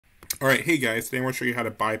Alright, hey guys, today I want to show you how to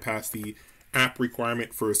bypass the app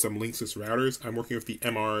requirement for some Linksys routers. I'm working with the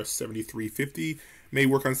MR7350. May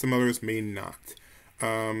work on some others, may not.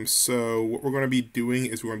 So what we're going to be doing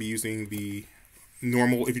is we're going to be using the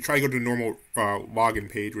normal, if you try to go to the normal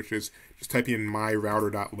login page, which is just typing in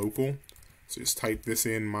myrouter.local. So just type this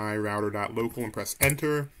in, myrouter.local, and press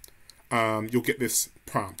enter. You'll get this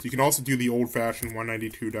prompt. You can also do the old-fashioned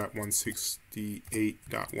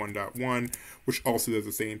 192.168.1.1, which also does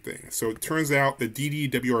the same thing. So it turns out the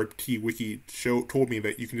DDWRT wiki told me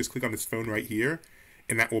that you can just click on this phone right here,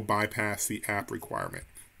 and that will bypass the app requirement.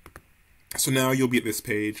 So now you'll be at this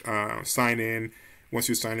page. Sign in. Once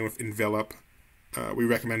you sign in with Envelop, we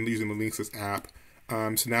recommend using the Linksys app.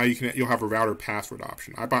 So now you'll have a router password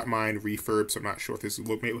option. I bought mine refurb, so I'm not sure if this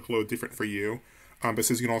may look a little different for you. But it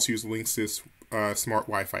says you can also use Linksys smart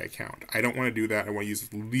Wi-Fi account. I don't want to do that. I want to use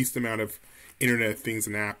the least amount of Internet of Things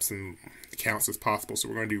and apps and accounts as possible. So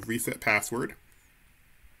we're going to do reset password.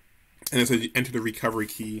 And it says you enter the recovery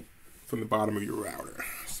key from the bottom of your router.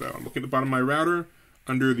 So I'm looking at the bottom of my router.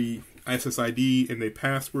 Under the SSID and the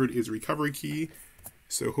password is recovery key.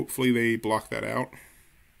 So hopefully they block that out.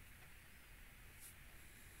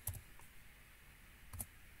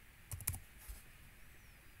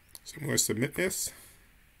 So I'm going to submit this.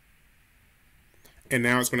 And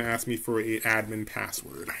now it's going to ask me for an admin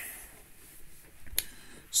password.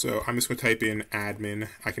 So I'm just going to type in admin.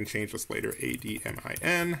 I can change this later,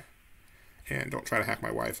 ADMIN. And don't try to hack my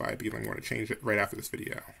Wi-Fi because I'm going to change it right after this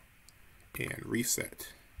video. And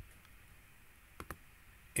reset.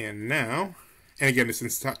 And now, and again,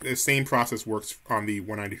 the same process works on the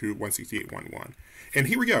 192.168.1.1. And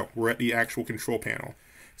here we go. We're at the actual control panel.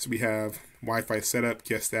 So we have Wi-Fi setup,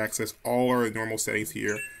 guest access, all our normal settings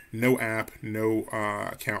here. No app, no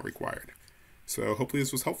account required. So hopefully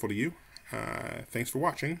this was helpful to you. Thanks for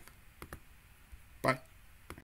watching.